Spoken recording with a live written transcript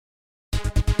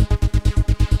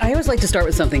I always like to start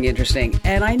with something interesting.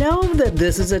 And I know that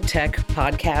this is a tech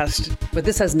podcast, but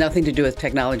this has nothing to do with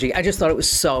technology. I just thought it was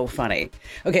so funny.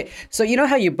 Okay, so you know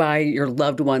how you buy your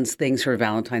loved ones things for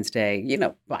Valentine's Day? You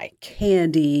know, buy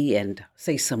candy and,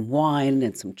 say, some wine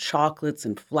and some chocolates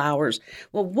and flowers.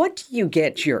 Well, what do you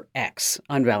get your ex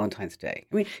on Valentine's Day?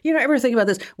 I mean, you know, ever think about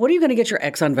this? What are you going to get your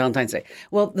ex on Valentine's Day?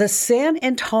 Well, the San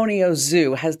Antonio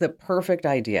Zoo has the perfect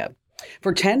idea.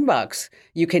 For $10,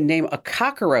 you can name a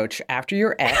cockroach after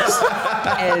your ex,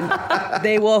 and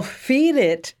they will feed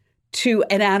it to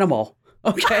an animal.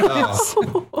 Okay.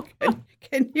 Oh.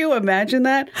 Can you imagine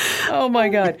that? Oh, my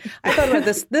God. I thought about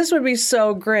this. This would be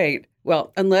so great.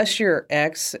 Well, unless your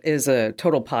ex is a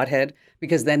total pothead,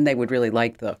 because then they would really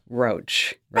like the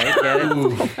roach, right? Get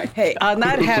it? Hey, on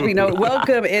that happy note,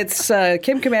 welcome. It's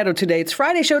Kim Commando today. It's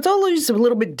Friday show. It's always a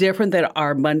little bit different than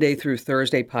our Monday through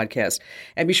Thursday podcast.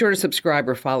 And be sure to subscribe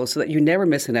or follow so that you never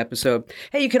miss an episode.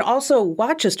 Hey, you can also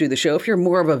watch us do the show. If you're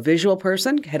more of a visual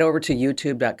person, head over to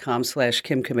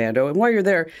youtube.com/Kim Commando. And while you're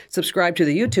there, subscribe to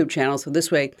the YouTube channel. So this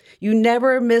way you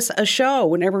never miss a show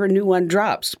whenever a new one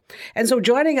drops. And so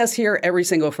joining us here every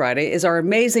single Friday is our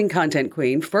amazing content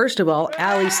queen. First of all,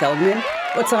 Ali Seligman.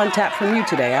 What's on tap from you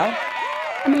today, Al?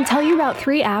 I'm going to tell you about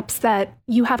 3 apps that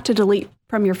you have to delete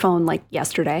from your phone like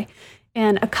yesterday,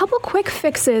 and a couple quick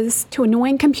fixes to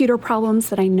annoying computer problems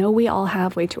that I know we all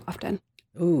have way too often.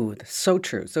 Ooh, so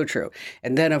true, so true.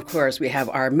 And then, of course, we have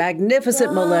our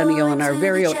magnificent millennial and our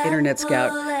very own internet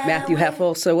scout, Matthew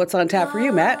Heffel. So what's on tap for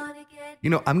you, Matt? You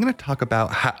know, I'm going to talk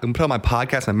about how I'm put on my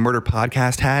podcast, my murder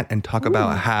podcast hat, and talk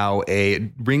about how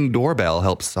a Ring doorbell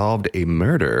helps solve a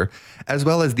murder, as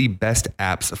well as the best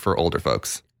apps for older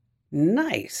folks.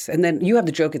 Nice. And then you have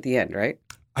the joke at the end, right?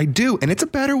 I do, and it's a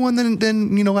better one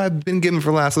than you know I've been given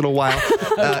for the last little while.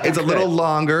 It's a little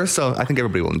longer, so I think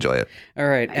everybody will enjoy it. All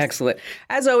right, excellent.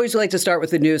 As always, we like to start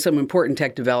with the news, some important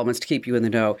tech developments to keep you in the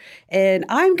know. And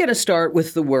I'm going to start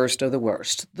with the worst of the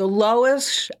worst, the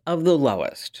lowest of the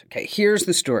lowest. Okay, here's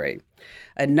the story.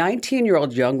 A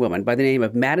 19-year-old young woman by the name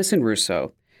of Madison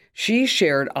Russo, she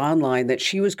shared online that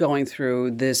she was going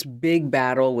through this big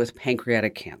battle with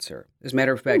pancreatic cancer. As a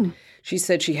matter of fact, she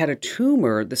said she had a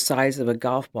tumor the size of a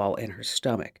golf ball in her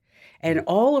stomach. And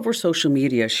all over social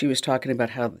media, she was talking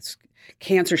about how this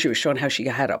cancer, she was showing how she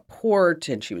had a port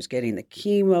and she was getting the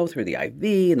chemo through the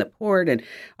IV and the port and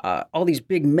all these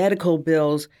big medical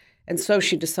bills. And so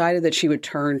she decided that she would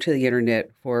turn to the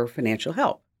internet for financial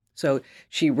help. So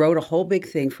she wrote a whole big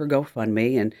thing for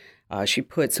GoFundMe, and she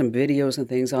put some videos and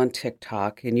things on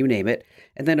TikTok and you name it.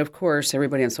 And then, of course,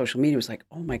 everybody on social media was like,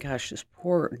 oh, my gosh, this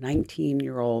poor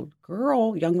 19-year-old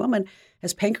girl, young woman,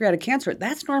 has pancreatic cancer.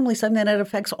 That's normally something that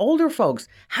affects older folks.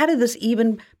 How did this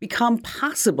even become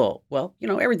possible? Well, you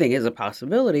know, everything is a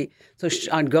possibility. So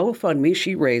on GoFundMe,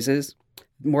 she raises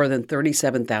more than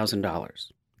 $37,000.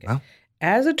 Okay. Wow.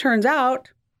 As it turns out,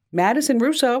 Madison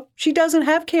Russo, she doesn't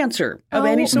have cancer of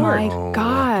any sort. Oh, my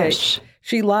gosh. Okay.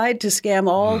 She lied to scam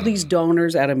all these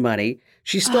donors out of money.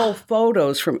 She stole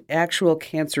photos from actual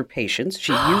cancer patients.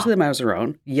 She used them as her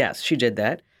own. Yes, she did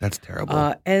that. That's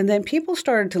terrible. And then people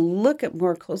started to look at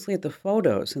more closely at the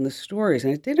photos and the stories,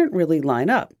 and it didn't really line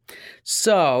up.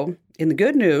 So, in the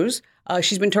good news,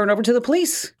 she's been turned over to the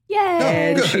police. Yay!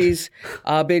 And she's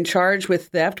been charged with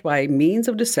theft by means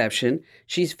of deception.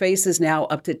 She faces now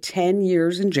up to 10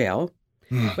 years in jail.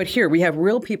 But here we have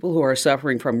real people who are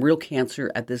suffering from real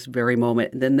cancer at this very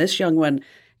moment. And then this young woman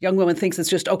thinks it's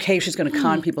just okay. She's going to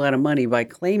con people out of money by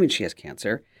claiming she has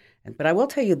cancer. But I will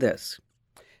tell you this.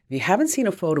 If you haven't seen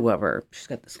a photo of her, she's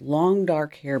got this long,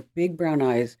 dark hair, big brown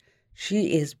eyes.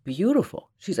 She is beautiful.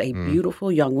 She's a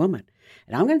beautiful young woman.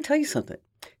 And I'm going to tell you something.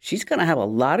 She's going to have a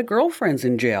lot of girlfriends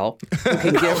in jail who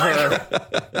can give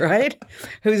her, right?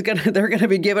 They're going to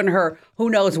be giving her who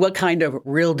knows what kind of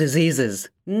real diseases.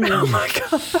 Oh, my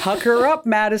God. Huck her up,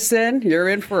 Madison. You're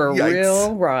in for a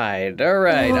real ride. All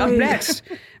right. Up next,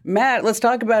 Matt, let's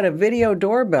talk about a video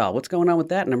doorbell. What's going on with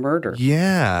that in a murder?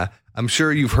 Yeah. I'm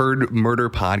sure you've heard murder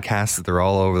podcasts. They're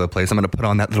all over the place. I'm going to put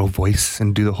on that little voice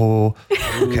and do the whole.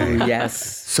 Okay. Ooh, yes.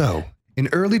 So in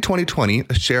early 2020,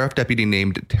 a sheriff deputy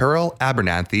named Terrell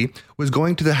Abernathy was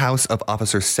going to the house of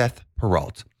Officer Seth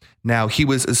Peralt. Now, he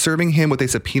was serving him with a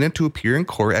subpoena to appear in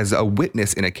court as a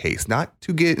witness in a case, not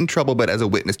to get in trouble, but as a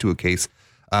witness to a case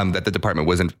that the department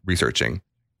wasn't researching.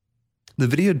 The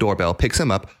video doorbell picks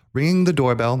him up, ringing the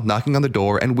doorbell, knocking on the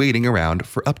door, and waiting around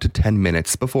for up to 10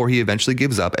 minutes before he eventually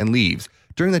gives up and leaves.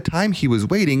 During the time he was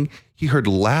waiting, he heard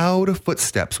loud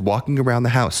footsteps walking around the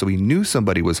house, so he knew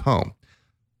somebody was home.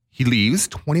 He leaves.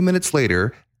 20 minutes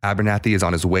later, Abernathy is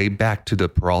on his way back to the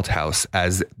Peralt house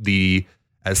as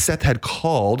as Seth had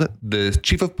called the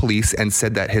chief of police and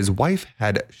said that his wife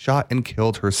had shot and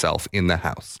killed herself in the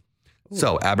house. Ooh.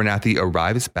 So Abernathy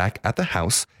arrives back at the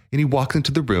house and he walks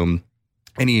into the room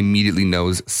and he immediately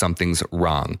knows something's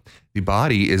wrong. The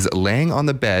body is laying on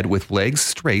the bed with legs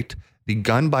straight, the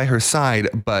gun by her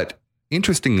side, but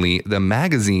interestingly, the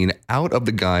magazine out of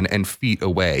the gun and feet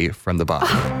away from the body.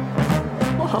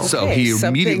 Okay, so he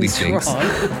immediately thinks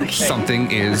okay.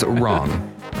 something is wrong.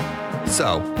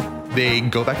 So they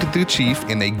go back to the chief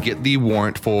and they get the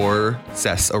warrant for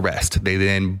Seth's arrest. They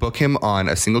then book him on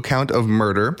a single count of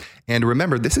murder. And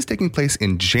remember, this is taking place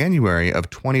in January of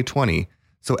 2020.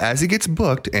 So as he gets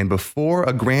booked and before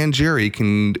a grand jury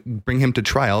can bring him to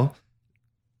trial,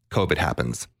 COVID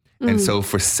happens. And so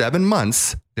for 7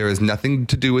 months, there is nothing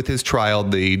to do with his trial.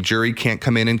 The jury can't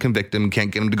come in and convict him,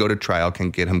 can't get him to go to trial,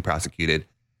 can't get him prosecuted.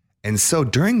 And so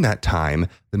during that time,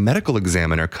 the medical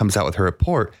examiner comes out with her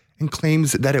report and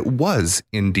claims that it was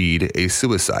indeed a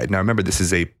suicide. Now, remember, this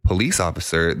is a police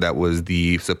officer that was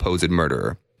the supposed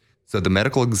murderer. So the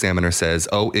medical examiner says,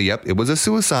 oh, yep, it was a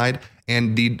suicide.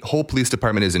 And the whole police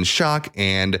department is in shock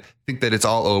and think that it's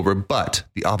all over. But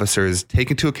the officers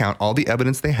take into account all the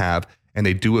evidence they have, and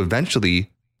they do eventually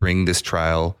bring this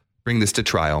to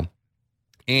trial.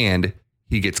 And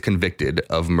he gets convicted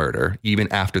of murder,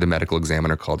 even after the medical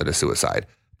examiner called it a suicide.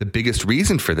 The biggest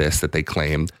reason for this that they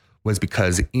claimed was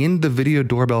because in the video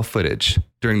doorbell footage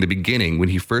during the beginning, when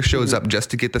he first shows up just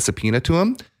to get the subpoena to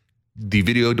him, the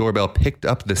video doorbell picked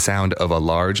up the sound of a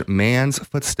large man's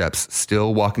footsteps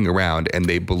still walking around, and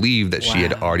they believed that she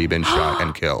had already been shot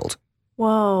and killed.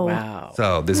 Whoa. Wow.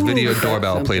 So this video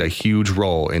doorbell played a huge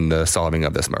role in the solving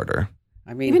of this murder.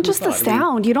 I mean, even just the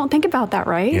sound, you don't think about that,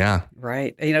 right? Yeah.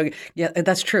 Right. Yeah,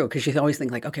 that's true. Because you always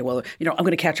think like, okay, well, I'm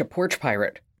going to catch a porch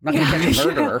pirate. I'm not going to catch a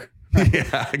murderer.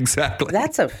 Yeah, exactly.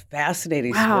 That's a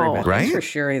fascinating story, Beth. Right? Thanks for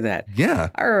sharing that. Yeah.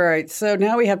 All right. So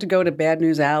now we have to go to Bad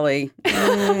News Alley.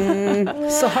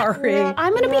 Sorry.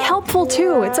 I'm going to be helpful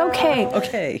too. It's okay.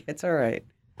 Okay. It's all right.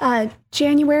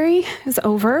 January is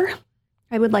over.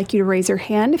 I would like you to raise your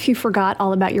hand if you forgot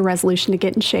all about your resolution to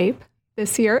get in shape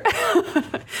this year.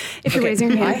 If you're raising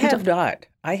your hand.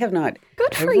 I have not.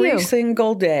 Good for you. Every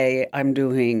single day I'm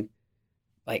doing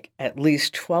like at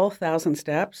least 12,000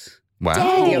 steps.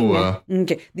 Wow.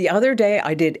 Okay. The other day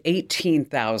I did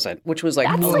 18,000, which was like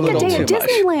that's a like little a day too at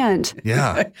Disneyland. Much.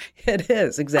 Yeah. It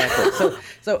is, exactly.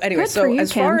 So anyway,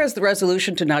 as far as the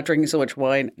resolution to not drinking so much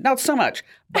wine, not so much,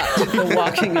 but the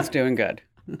walking is doing good.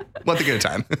 One thing at a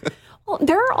time. Well,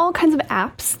 there are all kinds of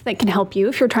apps that can help you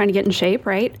if you're trying to get in shape,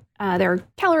 right? There are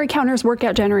calorie counters,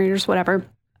 workout generators, whatever.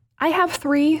 I have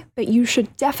 3 that you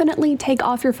should definitely take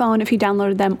off your phone if you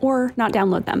downloaded them or not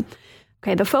download them.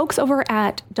 Okay, the folks over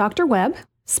at Dr. Webb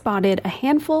spotted a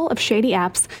handful of shady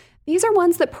apps. These are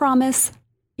ones that promise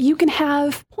you can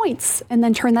have points and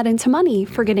then turn that into money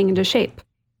for getting into shape.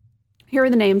 Here are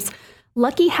the names: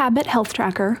 Lucky Habit Health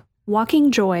Tracker, Walking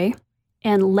Joy,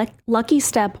 and Lucky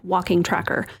Step Walking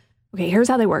Tracker. Okay, here's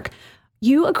how they work.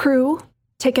 You accrue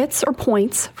tickets or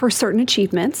points for certain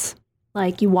achievements,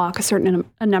 like you walk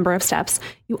a number of steps.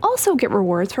 You also get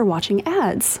rewards for watching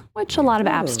ads, which a lot of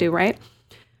apps do, right?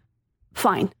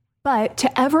 Fine. But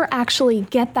to ever actually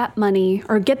get that money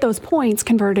or get those points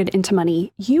converted into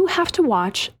money, you have to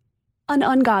watch an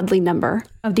ungodly number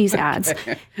of these ads.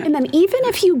 And then even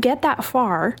if you get that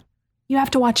far, you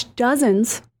have to watch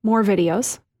dozens more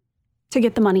videos to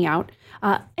get the money out.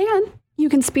 And you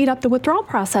can speed up the withdrawal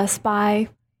process by,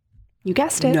 you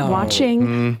guessed it,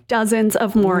 watching dozens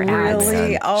of more ads.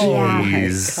 Really? Oh,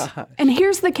 my God. And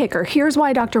here's the kicker. Here's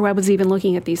why Dr. Webb was even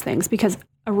looking at these things, because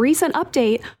a recent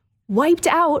update wiped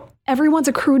out everyone's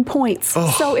accrued points.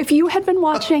 Oh. So if you had been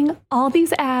watching all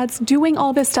these ads, doing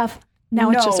all this stuff,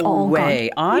 now it's just all gone. No way.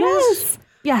 Honest?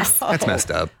 Yes. That's messed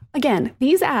up. Again,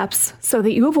 these apps, so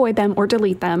that you avoid them or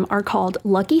delete them, are called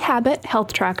Lucky Habit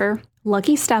Health Tracker,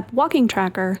 Lucky Step Walking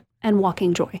Tracker, and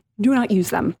Walking Joy. Do not use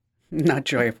them. Not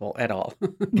joyful at all.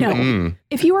 No.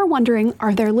 If you are wondering,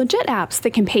 are there legit apps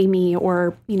that can pay me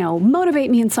or, motivate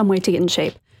me in some way to get in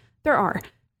shape? There are.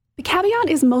 The caveat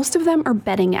is most of them are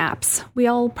betting apps. We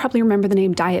all probably remember the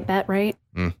name Diet Bet, right?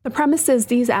 The premise is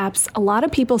these apps, a lot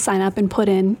of people sign up and put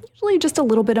in usually just a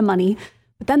little bit of money,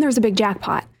 but then there's a big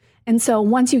jackpot. And so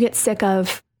once you get sick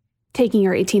of taking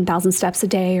your 18,000 steps a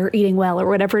day or eating well or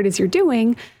whatever it is you're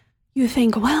doing, you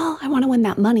think, well, I want to win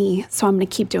that money, so I'm going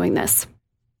to keep doing this.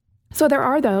 So there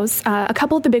are those. A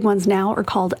couple of the big ones now are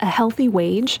called A Healthy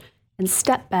Wage and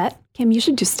Step Bet. Kim, you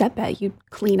should do Step Bet. You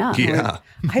clean up. Yeah.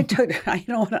 You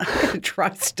know what? I'm going to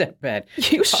try Step Bet.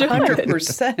 You should.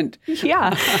 100%.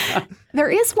 Yeah. There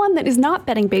is one that is not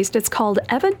betting based. It's called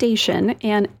Evidation,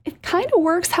 and it kind of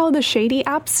works how the shady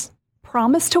apps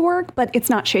promise to work, but it's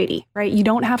not shady, right? You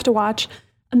don't have to watch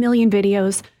a million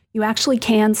videos. You actually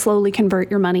can slowly convert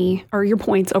your money or your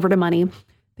points over to money.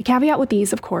 The caveat with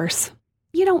these, of course,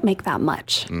 you don't make that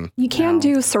much. You can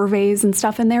do surveys and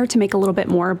stuff in there to make a little bit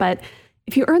more, but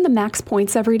if you earn the max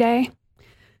points every day,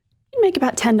 you make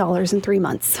about $10 in 3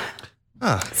 months.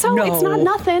 So it's not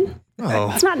nothing.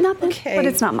 It's not nothing, but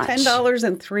it's not much. $10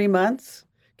 in 3 months?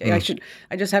 Okay,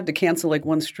 I just have to cancel like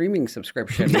one streaming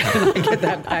subscription and I get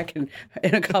that back in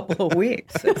a couple of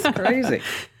weeks. It's crazy.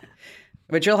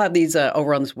 But you'll have these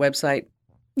over on this website?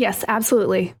 Yes,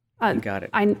 absolutely. Got it.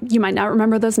 You might not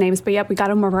remember those names, but yep, we got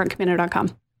them over at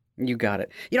Commando.com. You got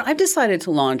it. I've decided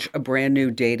to launch a brand new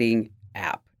dating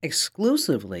app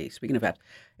exclusively, speaking of apps,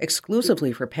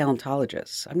 exclusively for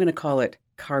paleontologists. I'm going to call it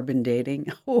Carbon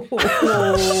Dating. Oh,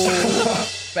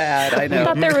 bad, I know. I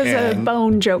thought there was a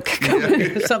bone joke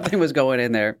coming. Something was going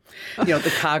in there.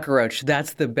 The cockroach,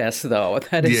 that's the best, though.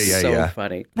 That is so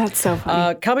funny. That's so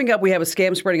funny. Coming up, we have a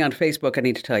scam spreading on Facebook I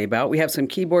need to tell you about. We have some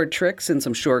keyboard tricks and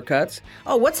some shortcuts.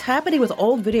 Oh, what's happening with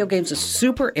old video games is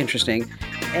super interesting.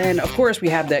 And, of course, we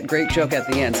have that great joke at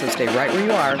the end, so stay right where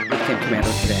you are with Kim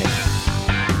Commando today.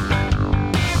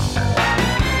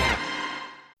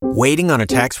 Waiting on a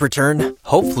tax return?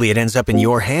 Hopefully it ends up in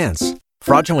your hands.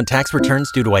 Fraudulent tax returns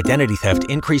due to identity theft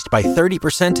increased by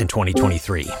 30% in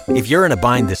 2023. If you're in a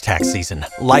bind this tax season,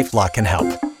 LifeLock can help.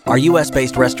 Our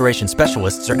U.S.-based restoration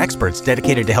specialists are experts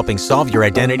dedicated to helping solve your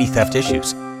identity theft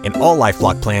issues. And all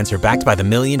LifeLock plans are backed by the $1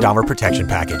 Million Protection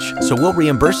Package. So we'll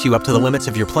reimburse you up to the limits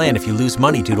of your plan if you lose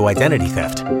money due to identity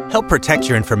theft. Help protect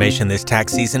your information this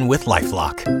tax season with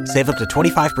LifeLock. Save up to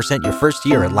 25% your first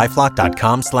year at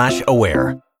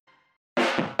LifeLock.com/aware.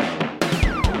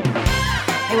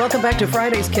 Hey, welcome back to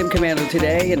Friday's Kim Commando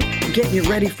today, and getting you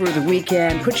ready for the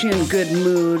weekend, put you in a good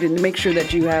mood, and make sure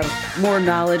that you have more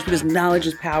knowledge, because knowledge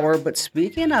is power. But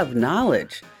speaking of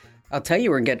knowledge, I'll tell you,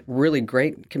 we're going to get really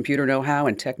great computer know-how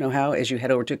and tech know-how as you head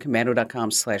over to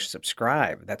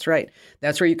commando.com/subscribe. That's right.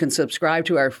 That's where you can subscribe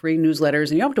to our free newsletters,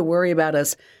 and you don't have to worry about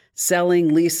us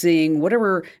selling, leasing,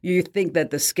 whatever you think that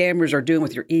the scammers are doing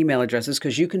with your email addresses,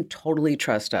 because you can totally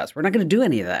trust us. We're not going to do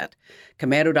any of that.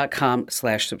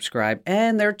 Commando.com/subscribe.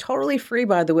 And they're totally free,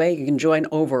 by the way. You can join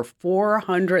over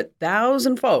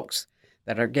 400,000 folks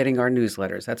that are getting our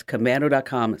newsletters. That's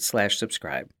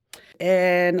commando.com/subscribe.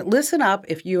 And listen up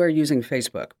if you are using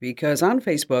Facebook, because on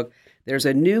Facebook, there's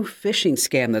a new phishing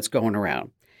scam that's going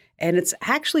around. And it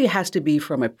actually has to be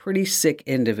from a pretty sick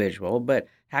individual, but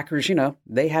hackers,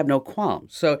 they have no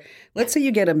qualms. So let's say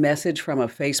you get a message from a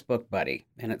Facebook buddy,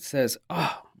 and it says,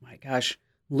 oh, my gosh,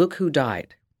 look who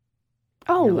died.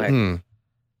 Oh. You're like,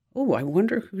 oh, I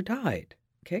wonder who died.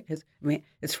 Okay, because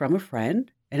it's from a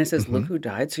friend, and it says, look who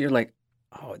died. So you're like,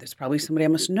 oh, there's probably somebody I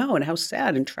must know, and how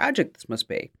sad and tragic this must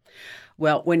be.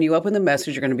 Well, when you open the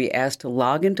message, you're going to be asked to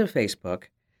log into Facebook.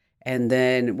 And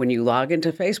then when you log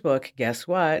into Facebook, guess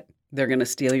what? They're going to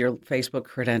steal your Facebook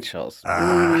credentials.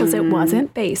 Because it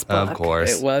wasn't Facebook. Of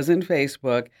course. It wasn't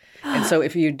Facebook. And so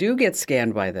if you do get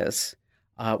scanned by this,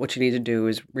 what you need to do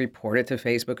is report it to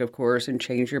Facebook, of course, and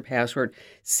change your password.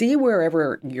 See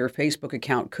wherever your Facebook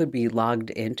account could be logged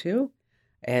into.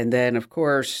 And then, of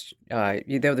course,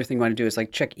 the other thing you want to do is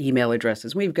check email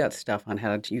addresses. We've got stuff on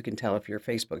how you can tell if your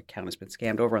Facebook account has been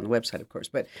scammed over on the website, of course.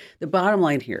 But the bottom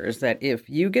line here is that if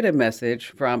you get a message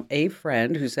from a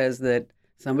friend who says that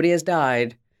somebody has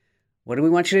died, what do we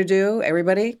want you to do,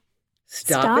 everybody?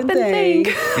 Stop and think.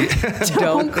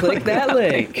 Don't click that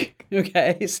link.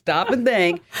 Okay? Stop and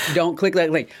think. Don't click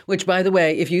that link. Which, by the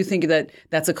way, if you think that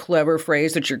that's a clever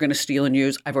phrase that you're going to steal and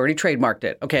use, I've already trademarked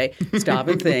it. Okay? Stop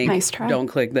and think. Nice try. Don't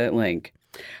click that link.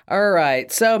 All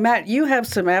right. So, Matt, you have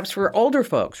some apps for older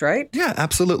folks, right? Yeah,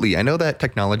 absolutely. I know that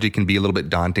technology can be a little bit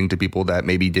daunting to people that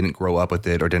maybe didn't grow up with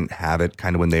it or didn't have it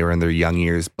kind of when they were in their young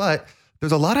years, but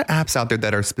there's a lot of apps out there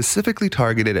that are specifically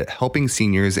targeted at helping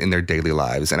seniors in their daily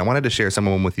lives. And I wanted to share some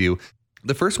of them with you.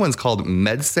 The first one's called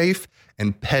MedSafe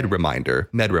and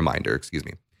MedReminder, excuse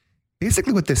me.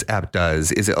 Basically what this app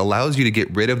does is it allows you to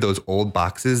get rid of those old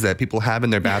boxes that people have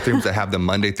in their bathrooms that have the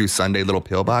Monday through Sunday little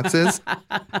pill boxes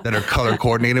that are color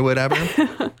coordinated, whatever.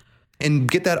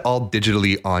 And get that all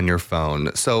digitally on your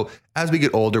phone. So as we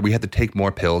get older, we have to take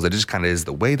more pills. It just kind of is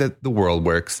the way that the world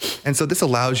works. And so this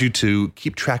allows you to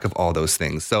keep track of all those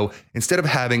things. So instead of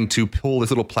having to pull this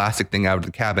little plastic thing out of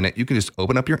the cabinet, you can just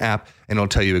open up your app and it'll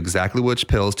tell you exactly which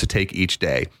pills to take each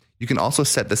day. You can also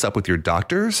set this up with your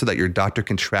doctor so that your doctor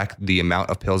can track the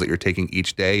amount of pills that you're taking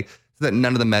each day so that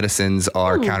none of the medicines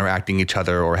are counteracting each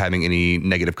other or having any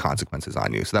negative consequences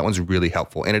on you. So that one's really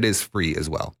helpful, and it is free as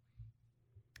well.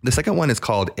 The second one is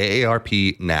called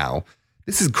AARP Now.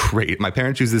 This is great. My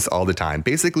parents use this all the time.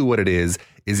 Basically what it is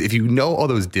if you know all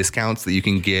those discounts that you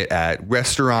can get at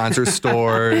restaurants or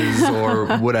stores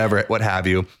or whatever, what have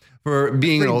you, for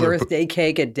being an older birthday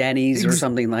cake at Denny's or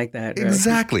something like that. Right?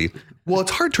 Exactly. Well, it's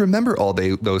hard to remember all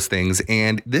those things.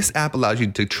 And this app allows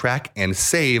you to track and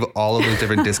save all of those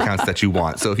different discounts that you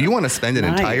want. So if you want to spend an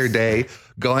entire day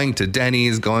going to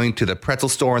Denny's, going to the pretzel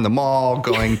store in the mall,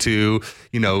 going to,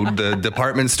 the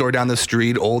department store down the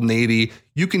street, Old Navy,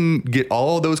 you can get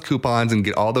all those coupons and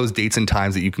get all those dates and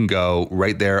times that you can go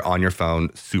right there on your phone.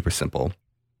 Super simple.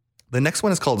 The next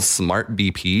one is called Smart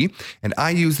BP. And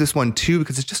I use this one too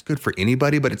because it's just good for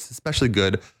anybody, but it's especially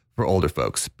good for older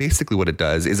folks. Basically what it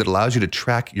does is it allows you to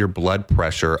track your blood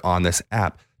pressure on this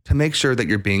app to make sure that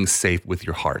you're being safe with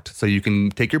your heart. So you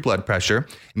can take your blood pressure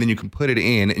and then you can put it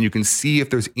in and you can see if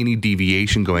there's any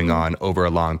deviation going on over a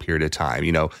long period of time.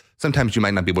 Sometimes you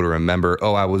might not be able to remember,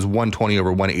 I was 120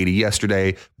 over 180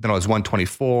 yesterday, then I was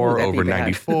 124 over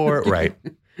 94, right?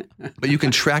 But you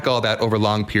can track all that over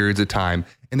long periods of time.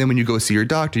 And then when you go see your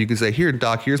doctor, you can say, here,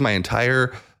 doc, here's my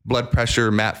entire blood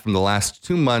pressure map from the last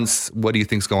 2 months. What do you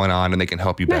think's going on? And they can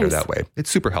help you better that way.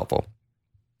 It's super helpful.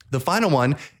 The final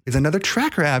one is another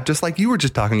tracker app, just like you were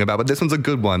just talking about, but this one's a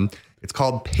good one. It's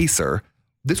called Pacer.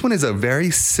 This one is a very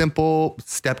simple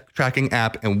step tracking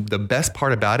app. And the best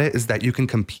part about it is that you can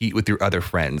compete with your other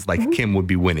friends. Like Kim would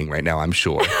be winning right now, I'm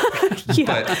sure.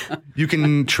 But you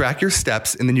can track your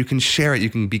steps and then you can share it.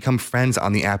 You can become friends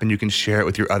on the app and you can share it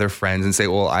with your other friends and say,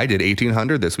 well, I did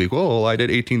 1,800 this week. Well, I did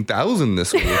 18,000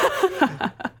 this week.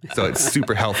 So it's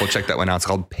super helpful. Check that one out. It's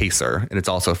called Pacer and it's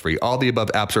also free. All the above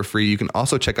apps are free. You can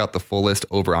also check out the full list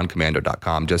over on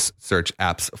commando.com. Just search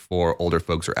apps for older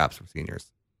folks or apps for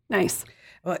seniors. Nice.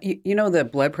 Well, the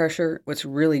blood pressure, what's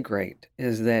really great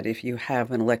is that if you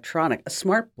have an a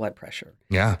smart blood pressure.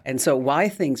 Yeah. And so Y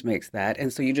Things makes that.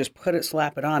 And so you just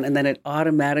slap it on, and then it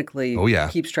automatically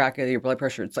keeps track of your blood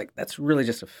pressure. It's like, that's really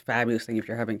just a fabulous thing if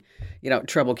you're having,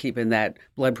 trouble keeping that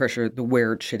blood pressure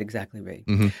where it should exactly be.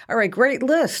 Mm-hmm. All right. Great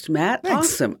list, Matt.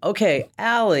 Thanks. Awesome. Okay.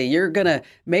 Allie, you're going to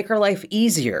make our life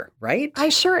easier, right? I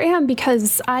sure am,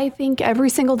 because I think every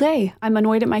single day I'm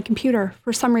annoyed at my computer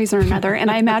for some reason or another. And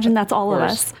I imagine that's all of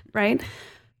us, right?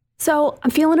 So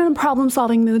I'm feeling in a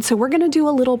problem-solving mood, so we're going to do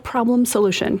a little problem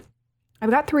solution. I've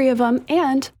got 3 of them,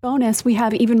 and bonus, we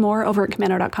have even more over at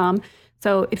commando.com.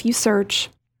 So if you search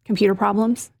computer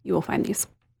problems, you will find these.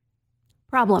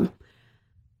 Problem.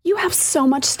 You have so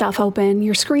much stuff open.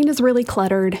 Your screen is really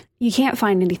cluttered. You can't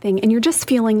find anything, and you're just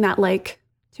feeling that,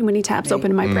 too many tabs open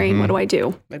in my brain. What do I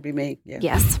do? That'd be me. Yeah.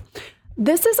 Yes.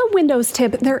 This is a Windows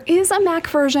tip. There is a Mac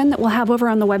version that we'll have over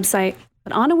on the website,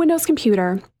 but on a Windows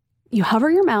computer, you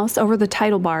hover your mouse over the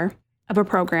title bar of a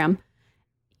program,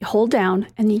 you hold down,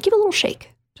 and you give a little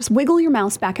shake. Just wiggle your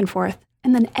mouse back and forth,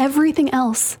 and then everything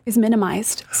else is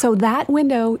minimized. So that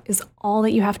window is all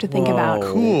that you have to think about.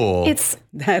 Cool.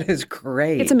 That is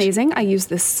great. It's amazing. I use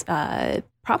this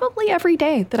probably every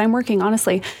day that I'm working,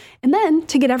 honestly. And then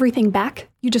to get everything back,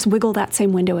 you just wiggle that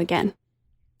same window again.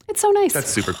 It's so nice. That's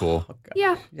super cool.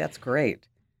 Yeah. That's great.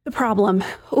 The problem.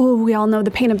 Oh, we all know the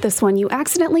pain of this one. You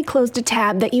accidentally closed a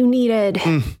tab that you needed.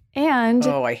 And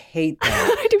I hate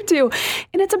that. I do too.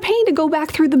 And it's a pain to go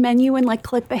back through the menu and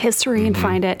click the history and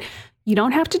find it. You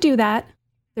don't have to do that.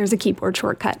 There's a keyboard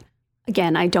shortcut.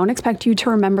 Again, I don't expect you to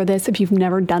remember this if you've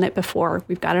never done it before.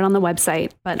 We've got it on the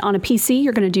website. But on a PC,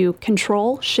 you're going to do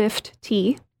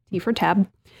Control-Shift-T, T for tab.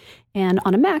 And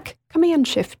on a Mac,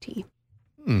 Command-Shift-T.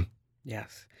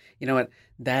 Yes. You know what?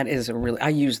 That is I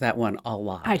use that one a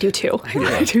lot. I do too.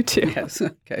 I do too. Yes.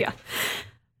 Okay. Yeah.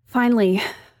 Finally,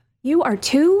 you are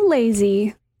too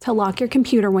lazy to lock your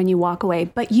computer when you walk away,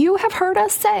 but you have heard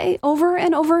us say over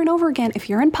and over and over again, if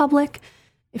you're in public,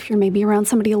 if you're maybe around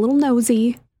somebody a little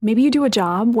nosy, maybe you do a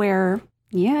job where,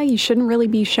 you shouldn't really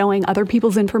be showing other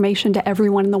people's information to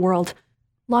everyone in the world,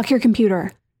 lock your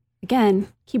computer. Again,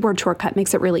 keyboard shortcut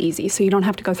makes it really easy, so you don't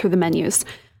have to go through the menus.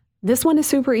 This one is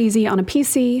super easy. On a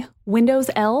PC, Windows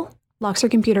L locks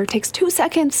your computer. It takes 2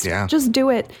 seconds. Yeah. Just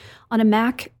do it. On a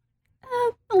Mac,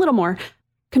 a little more.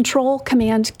 Control,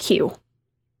 Command, Q.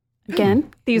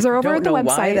 Again, these are over at the website. Don't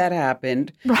know why that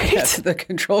happened. Right. Yes, the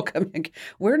Control, Command.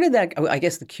 Where did that go? I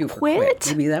guess the Q for quit.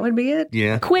 Maybe that would be it.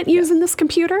 Yeah. Quit using this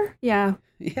computer? Yeah.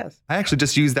 Yes. I actually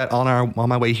just used that on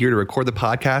my way here to record the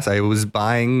podcast. I was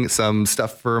buying some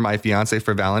stuff for my fiance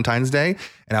for Valentine's Day,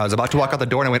 and I was about to walk out the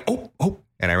door, and I went, oh,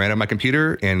 And I ran out my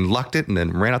computer and locked it and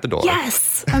then ran out the door.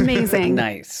 Yes. Amazing.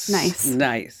 Nice.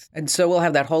 And so we'll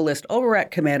have that whole list over at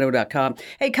commando.com.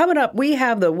 Hey, coming up, we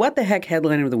have the What the Heck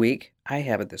headline of the week. I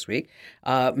have it this week.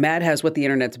 Matt has what the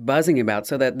internet's buzzing about,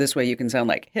 so that this way you can sound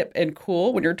like hip and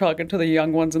cool when you're talking to the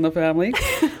young ones in the family.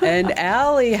 And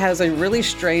Allie has a really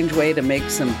strange way to make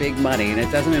some big money, and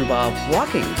it doesn't involve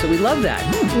walking. So we love that.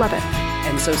 Love it.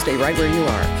 And so stay right where you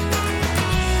are.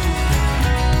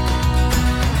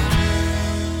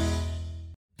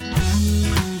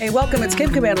 Hey, welcome. It's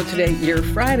Kim Commando today, your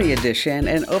Friday edition.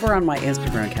 And over on my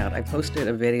Instagram account, I posted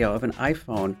a video of an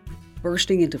iPhone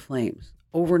bursting into flames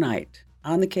overnight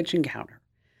on the kitchen counter.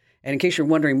 And in case you're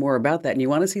wondering more about that and you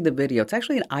want to see the video, it's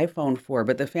actually an iPhone 4,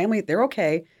 but the family, they're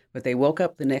okay. But they woke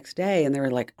up the next day and they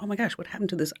were like, oh my gosh, what happened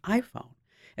to this iPhone?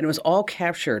 And it was all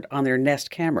captured on their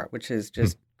Nest camera, which is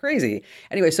just crazy.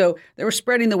 Anyway, so they were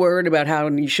spreading the word about how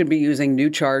you should be using new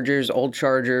chargers, old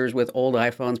chargers with old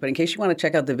iPhones. But in case you want to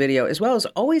check out the video, as well as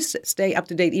always stay up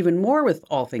to date even more with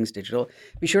all things digital,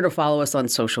 be sure to follow us on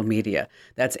social media.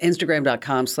 That's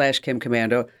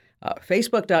Instagram.com/KimCommando,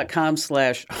 Facebook.com/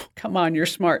 come on, you're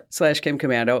smart,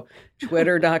 /KimCommando,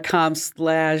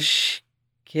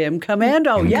 Twitter.com/Kim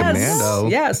Commando.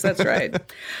 Yes, that's right.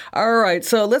 All right,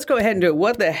 so let's go ahead and do it.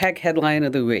 What the heck headline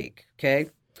of the week,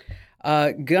 okay?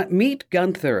 Meet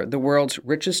Gunther, the world's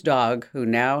richest dog, who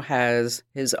now has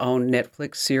his own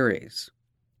Netflix series.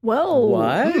 Whoa.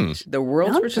 What? The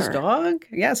world's Gunther. richest dog?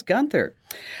 Yes, Gunther.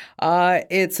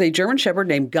 It's a German Shepherd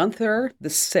named Gunther the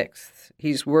Sixth.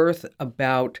 He's worth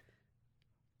about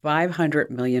 $500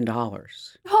 million.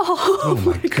 Oh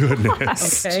my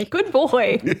goodness. Okay. Good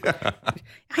boy.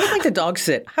 I'd like to dog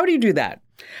sit. How do you do that?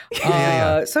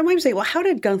 Sometimes say, well, how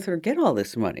did Gunther get all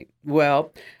this money?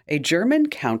 Well, a German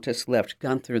countess left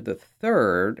Gunther the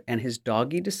Third and his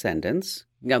doggy descendants,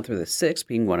 Gunther the Sixth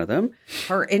being one of them,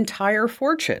 her entire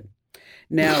fortune.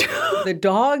 Now, the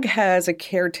dog has a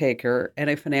caretaker and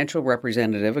a financial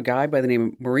representative, a guy by the name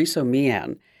of Mauricio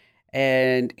Meehan,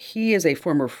 and he is a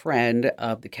former friend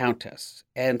of the countess.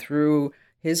 And through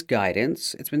his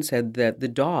guidance, it's been said that the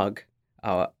dog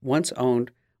once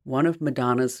owned one of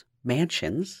Madonna's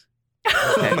mansions. Okay.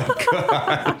 Oh my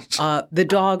gosh. The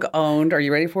dog owned, are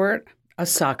you ready for it? A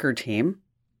soccer team.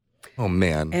 Oh,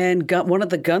 man. And one of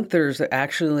the Gunthers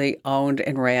actually owned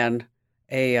and ran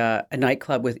a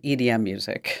nightclub with EDM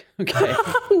music. Okay.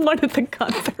 One of the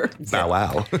Gunthers. Bow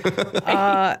wow.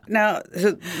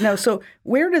 So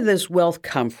where did this wealth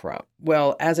come from?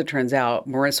 Well, as it turns out,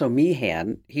 Mauricio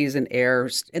Meehan, he's an heir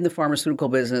in the pharmaceutical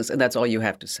business, and that's all you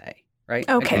have to say. Right?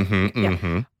 Okay.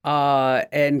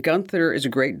 And Gunther is a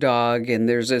great dog, and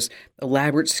there's this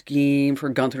elaborate scheme for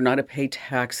Gunther not to pay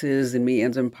taxes, and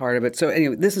Meehan's in part of it. So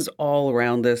anyway, this is all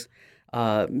around this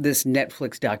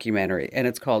Netflix documentary, and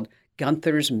it's called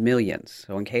Gunther's Millions.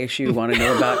 So in case you want to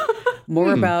know about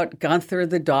more about Gunther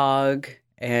the dog,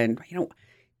 and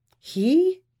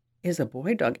he is a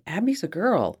boy dog, Abby's a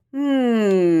girl.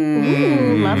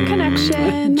 Ooh, love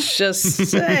connection. Just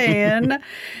saying.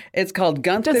 It's called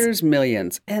Gunther's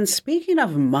Millions. And speaking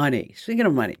of money,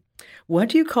 what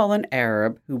do you call an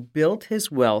Arab who built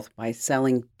his wealth by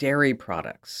selling dairy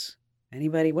products?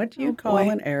 Anybody? What do you call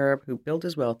an Arab who built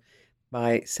his wealth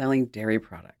by selling dairy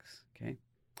products? Okay.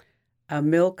 A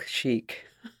milk sheik.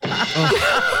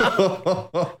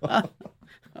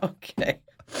 Okay.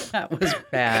 That was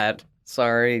bad.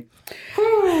 Sorry.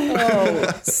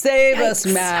 Save us,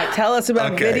 Matt. Tell us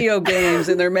about video games,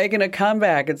 and they're making a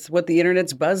comeback. It's what the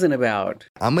internet's buzzing about.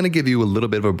 I'm going to give you a little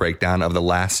bit of a breakdown of the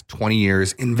last 20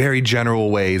 years in very general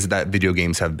ways that video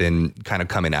games have been kind of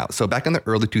coming out. So back in the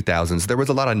early 2000s, there was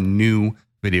a lot of new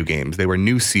video games. They were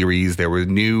new series. There were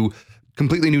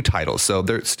completely new titles. So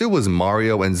there still was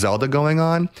Mario and Zelda going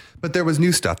on, but there was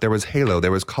new stuff. There was Halo.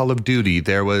 There was Call of Duty.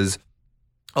 There was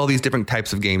all these different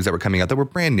types of games that were coming out that were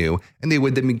brand new, and they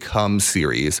would then become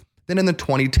series. Then in the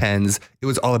 2010s, it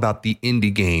was all about the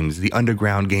indie games, the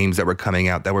underground games that were coming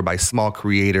out that were by small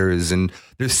creators, and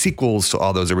there's sequels to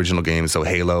all those original games, so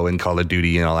Halo and Call of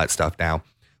Duty and all that stuff now.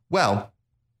 Well,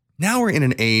 now we're in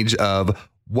an age of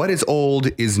what is old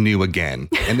is new again,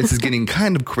 and this is getting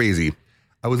kind of crazy.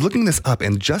 I was looking this up,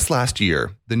 and just last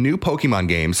year, the new Pokemon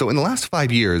game, so in the last 5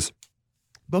 years,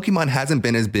 Pokemon hasn't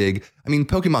been as big. I mean,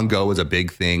 Pokemon Go was a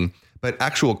big thing, but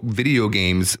actual video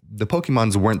games, the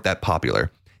Pokemons weren't that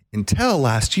popular until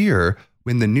last year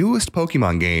when the newest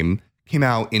Pokemon game came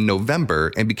out in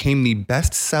November and became the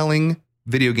best-selling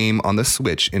video game on the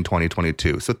Switch in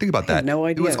 2022. So think about that. No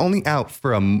idea. It was only out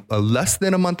for a less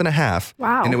than a month and a half.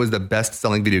 Wow. And it was the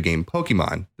best-selling video game,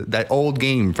 Pokemon, that old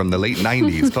game from the late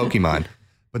 90s, Pokemon.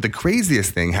 But the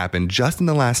craziest thing happened just in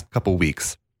the last couple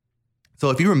weeks. So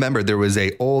if you remember, there was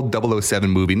a old 007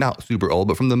 movie, not super old,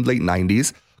 but from the late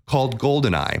 90s, called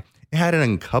GoldenEye. It had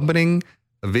an accompanying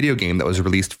video game that was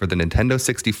released for the Nintendo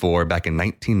 64 back in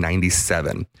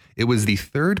 1997. It was the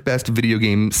third best video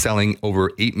game, selling over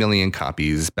 8 million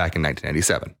copies back in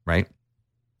 1997, right?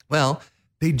 Well,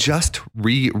 they just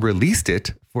re-released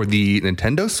it for the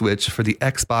Nintendo Switch, for the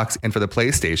Xbox, and for the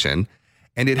PlayStation.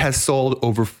 And it has sold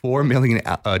over 4 million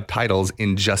titles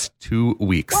in just 2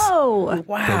 weeks. Whoa.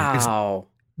 Wow.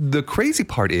 The crazy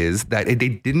part is that they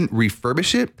didn't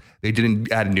refurbish it. They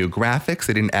didn't add new graphics.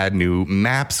 They didn't add new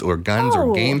maps or guns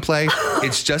or gameplay.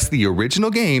 It's just the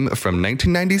original game from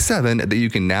 1997 that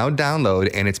you can now download,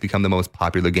 and it's become the most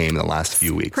popular game in the last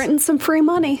few weeks. Printing some free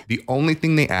money. The only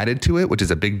thing they added to it, which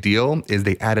is a big deal, is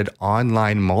they added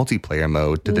online multiplayer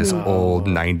mode to this old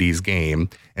 90s game.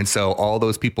 And so all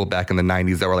those people back in the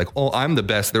 90s that were like, oh, I'm the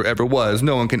best there ever was,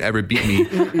 no one can ever beat me,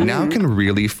 now can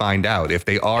really find out if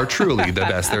they are truly the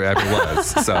best there ever was.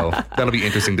 So that'll be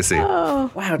interesting to see.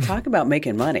 Oh. Wow, talk about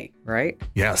making money, right?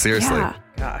 Yeah, seriously. Yeah.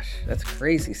 Gosh, that's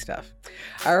crazy stuff.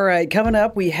 All right, coming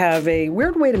up, we have a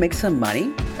weird way to make some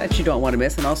money that you don't want to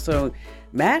miss. And also,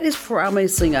 Matt is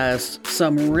promising us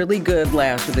some really good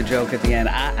laughs with a joke at the end.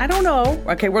 I don't know.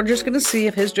 Okay, we're just going to see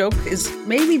if his joke is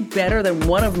maybe better than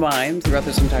one of mine throughout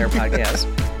this entire podcast.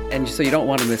 And so you don't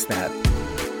want to miss that.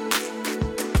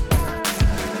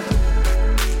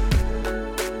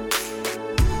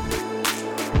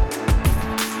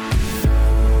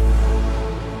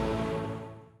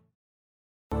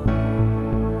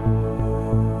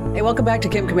 Hey, welcome back to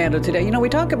Kim Commando today. You know, we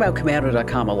talk about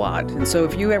Commando.com a lot. And so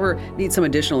if you ever need some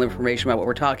additional information about what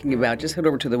we're talking about, just head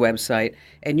over to the website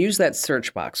and use that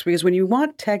search box. Because when you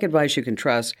want tech advice you can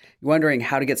trust, you're wondering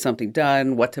how to get something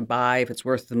done, what to buy, if it's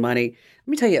worth the money. Let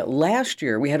me tell you, last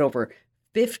year we had over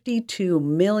 52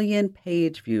 million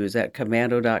page views at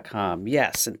Commando.com.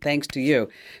 Yes, and thanks to you.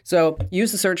 So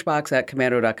use the search box at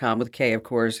Commando.com with K, of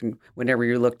course, and whenever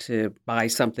you look to buy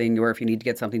something, or if you need to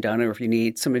get something done, or if you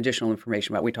need some additional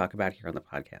information about what we talk about here on the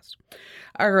podcast.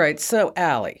 All right, so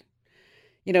Allie,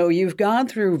 you know, you've gone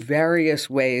through various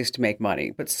ways to make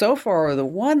money, but so far the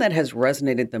one that has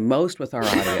resonated the most with our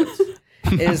audience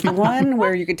is the one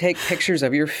where you can take pictures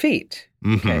of your feet.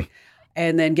 Okay.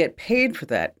 And then get paid for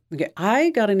that. Okay,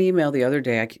 I got an email the other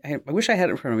day. I wish I had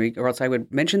it in front of me, or else I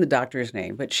would mention the doctor's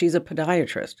name. But she's a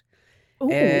podiatrist. Ooh.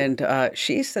 And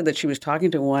she said that she was talking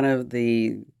to one of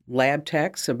the lab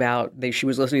techs about, she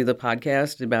was listening to the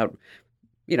podcast about,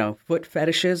 you know, foot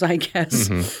fetishes, I guess.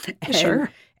 And, sure.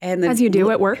 And as you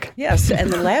do at work. Yes. And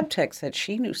the lab tech said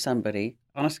she knew somebody,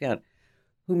 honest to God,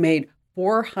 who made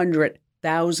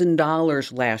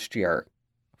 $400,000 last year.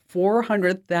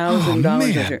 $400,000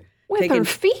 last year. With her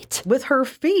feet? With her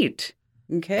feet.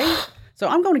 Okay. So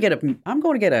I'm going to get a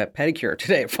pedicure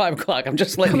today at 5:00. I'm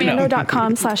just letting you know.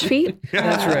 Commando.com/feet.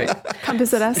 That's right. Come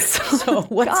visit us. So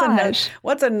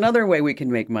what's another way we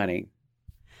can make money?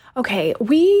 Okay.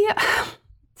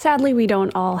 Sadly, we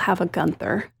don't all have a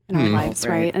Gunther in our lives,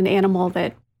 right? An animal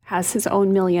that has his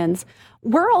own millions.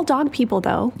 We're all dog people,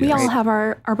 though. We all have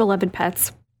our beloved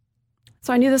pets.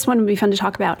 So I knew this one would be fun to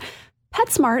talk about.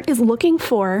 PetSmart is looking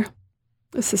for,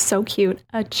 this is so cute,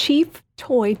 a chief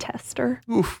toy tester.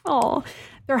 Oof. Oh,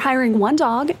 they're hiring one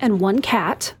dog and one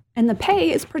cat, and the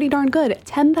pay is pretty darn good,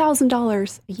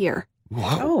 $10,000 a year.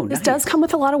 Wow. Oh, this nice. does come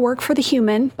with a lot of work for the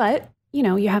human, but, you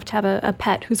know, you have to have a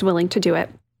pet who's willing to do it.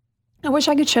 I wish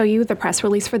I could show you the press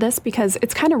release for this because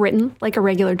it's kind of written like a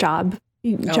regular job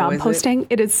posting.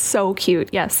 It is so cute,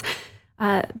 yes.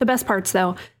 The best parts,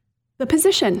 though, the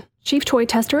position, chief toy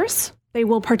testers. They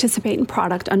will participate in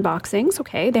product unboxings,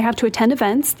 okay? They have to attend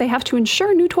events. They have to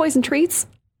ensure new toys and treats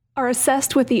are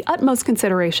assessed with the utmost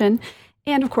consideration.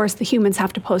 And, of course, the humans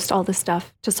have to post all this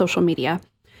stuff to social media.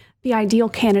 The ideal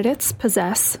candidates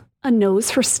possess a nose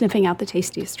for sniffing out the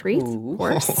tastiest treats, of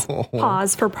course,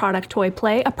 paws for product toy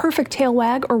play, a perfect tail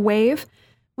wag or wave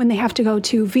when they have to go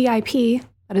to VIP,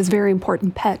 that is very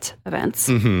important, pet events.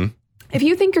 If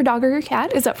you think your dog or your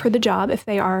cat is up for the job, if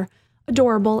they are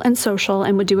adorable and social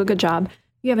and would do a good job,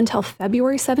 you have until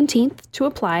February 17th to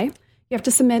apply. You have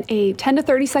to submit a 10 to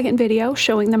 30 second video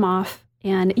showing them off,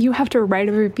 and you have to write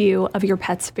a review of your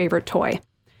pet's favorite toy.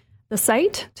 The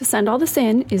site to send all this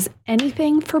in is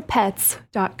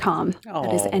anythingforpets.com.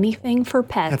 That is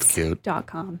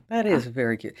anythingforpets.com. That is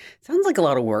very cute. Sounds like a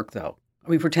lot of work, though. I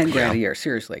mean, for $10,000 a year,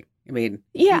 seriously. I mean,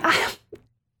 yeah.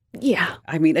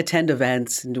 I mean, attend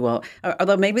events and do all.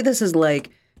 Although maybe this is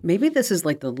like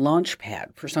the launch pad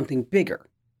for something bigger,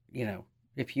 you know,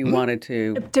 if you wanted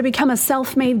to. To become a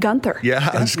self-made Gunther. Yeah,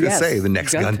 I was just going to say, the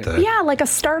next Gunther. Yeah, like a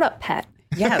startup pet.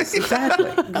 Yes,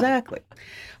 exactly.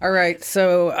 All right.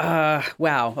 So,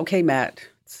 wow. Okay, Matt.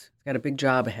 It's got a big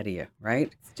job ahead of you,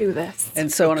 right? Let's do this.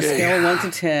 And so on a scale of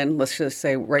 1 to 10, let's just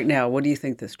say right now, what do you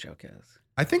think this joke is?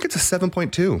 I think it's a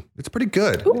 7.2. It's pretty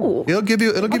good. Ooh. It'll give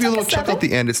you a little chuckle 7. at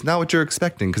the end. It's not what you're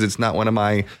expecting because it's not one of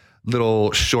my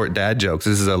little short dad jokes.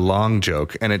 This is a long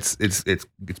joke, and it's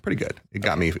pretty good. It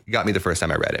got me the first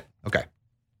time I read it. Okay.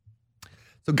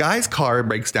 So guy's car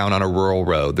breaks down on a rural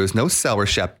road. There's no cell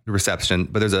reception,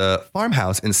 but there's a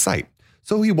farmhouse in sight.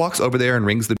 So he walks over there and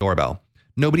rings the doorbell.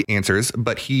 Nobody answers,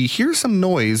 but he hears some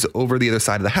noise over the other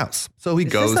side of the house. So he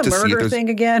goes to see if there's... Is this the murder thing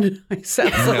again? No,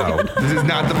 this is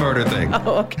not the murder thing.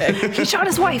 Oh, okay. He shot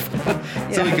his wife.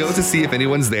 So he goes to see if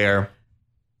anyone's there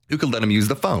who could let him use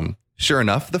the phone. Sure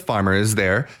enough, the farmer is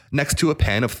there next to a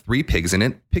pen of 3 pigs in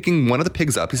it. Picking one of the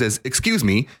pigs up, he says, "Excuse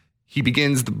me." He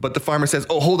begins, but the farmer says,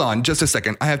 "Oh, hold on just a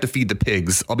second. I have to feed the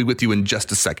pigs. I'll be with you in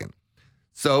just a second."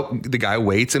 So the guy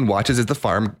waits and watches as the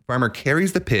farmer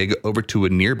carries the pig over to a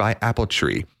nearby apple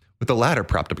tree with a ladder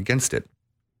propped up against it.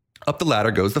 Up the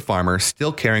ladder goes the farmer,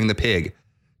 still carrying the pig,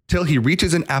 till he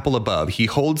reaches an apple above. He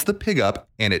holds the pig up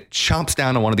and it chomps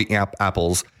down on one of the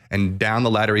apples, and down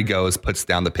the ladder he goes, puts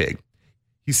down the pig.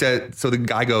 He said, so the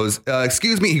guy goes,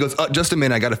 "Excuse me." He goes, "Just a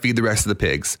minute. I got to feed the rest of the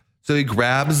pigs." So he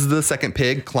grabs the second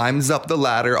pig, climbs up the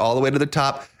ladder all the way to the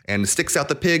top, and sticks out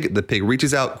the pig. The pig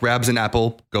reaches out, grabs an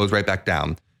apple, goes right back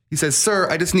down. He says, "Sir,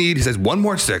 I just need," he says, "one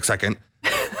more second."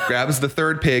 Grabs the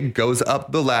third pig, goes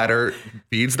up the ladder,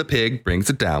 feeds the pig, brings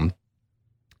it down.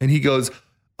 And he goes,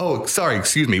 "Oh, sorry,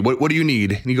 excuse me. What do you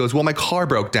need?" And he goes, "Well, my car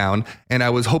broke down and I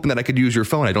was hoping that I could use your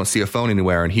phone. I don't see a phone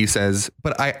anywhere." And he says,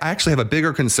 "But I actually have a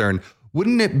bigger concern.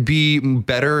 Wouldn't it be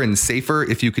better and safer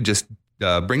if you could just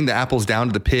bring the apples down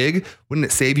to the pig? Wouldn't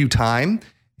it save you time?"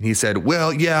 And he said,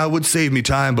 "Well, yeah, it would save me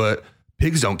time, but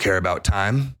pigs don't care about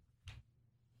time."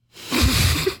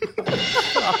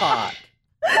 God.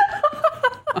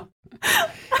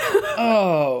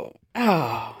 Oh.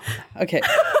 Okay.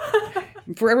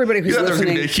 For everybody who's There's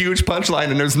listening, going to be a huge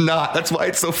punchline, and there's not. That's why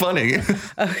it's so funny.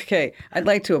 Okay, I'd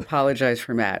like to apologize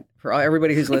for Matt. For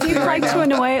everybody who's If listening you'd right like now. to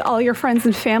annoy all your friends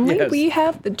and family, Yes. we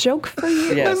have the joke for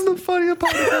you. Yes. That's the funny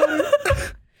part about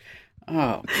it.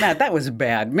 Oh, Matt, that was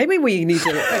bad. Maybe we need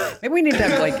to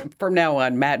have, like, from now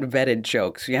on, Matt vetted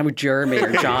jokes. You have Jeremy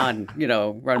or John,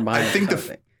 run by. I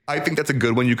think that's a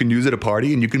good one. You can use at a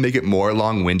party, and you can make it more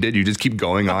long-winded. You just keep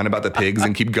going on about the pigs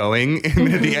and keep going, and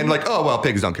then at the end, like, "Oh well,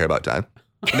 pigs don't care about time."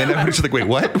 And then everybody's just like, "Wait,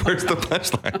 what? Where's the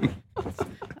punchline?"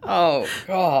 Oh,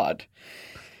 God.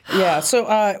 Yeah, so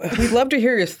we'd love to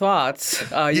hear your thoughts.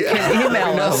 You can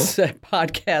email us at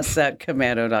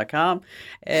podcasts@commando.com.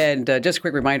 And just a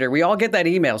quick reminder, we all get that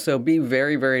email, so be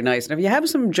very, very nice. And if you have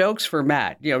some jokes for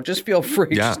Matt, just feel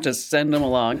free just to send them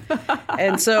along.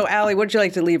 And so, Allie, what would you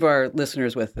like to leave our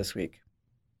listeners with this week?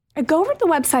 Go over to the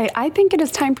website. I think it is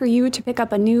time for you to pick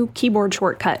up a new keyboard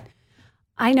shortcut.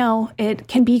 I know it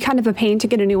can be kind of a pain to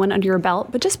get a new one under your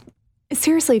belt, but just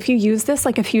seriously, if you use this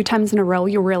like a few times in a row,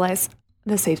 you'll realize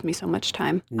this saves me so much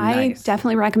time. Nice. I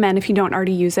definitely recommend, if you don't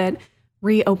already use it,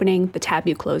 reopening the tab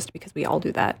you closed, because we all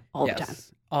do that all the time.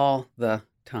 All the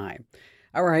time.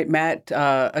 All right, Matt,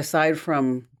 aside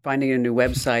from finding a new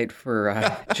website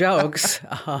for jokes,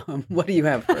 what do you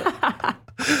have for us?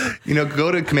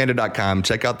 Go to commando.com,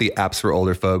 check out the apps for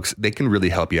older folks. They can really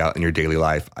help you out in your daily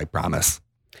life, I promise.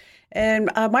 And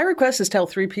my request is tell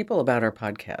 3 people about our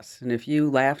podcast. And if you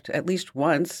laughed at least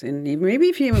once, and maybe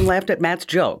if you even laughed at Matt's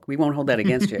joke, we won't hold that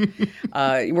against you.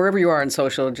 Wherever you are on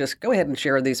social, just go ahead and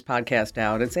share these podcasts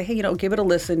out and say, hey, give it a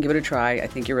listen, give it a try. I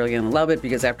think you're really going to love it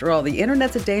because, after all, the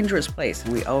internet's a dangerous place,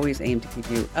 and we always aim to keep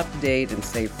you up to date and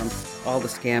safe from all the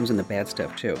scams and the bad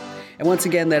stuff, too. And once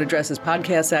again, that address is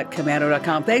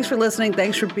podcasts@commando.com. Thanks for listening.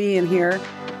 Thanks for being here.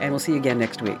 And we'll see you again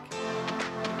next week.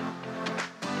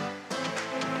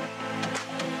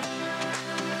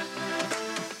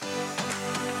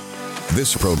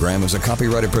 This program is a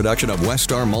copyrighted production of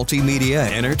Westar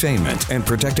Multimedia Entertainment and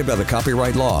protected by the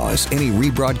copyright laws. Any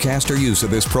rebroadcast or use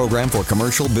of this program for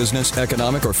commercial, business,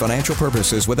 economic, or financial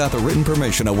purposes without the written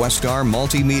permission of Westar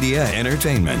Multimedia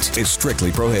Entertainment is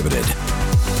strictly prohibited.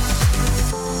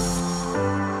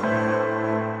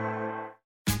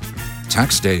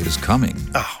 Tax day is coming.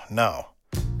 Oh, no.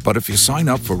 But if you sign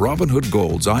up for Robinhood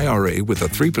Gold's IRA with a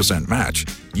 3% match,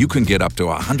 you can get up to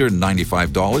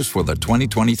 $195 for the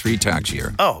 2023 tax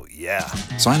year. Oh, yeah.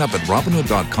 Sign up at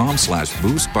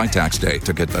Robinhood.com/boost by tax day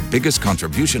to get the biggest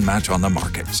contribution match on the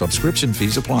market. Subscription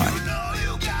fees apply.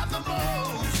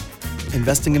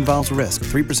 Investing involves risk.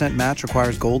 3% match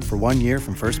requires gold for 1 year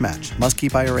from first match. Must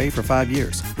keep IRA for 5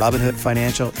 years. Robinhood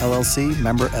Financial, LLC,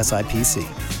 member SIPC.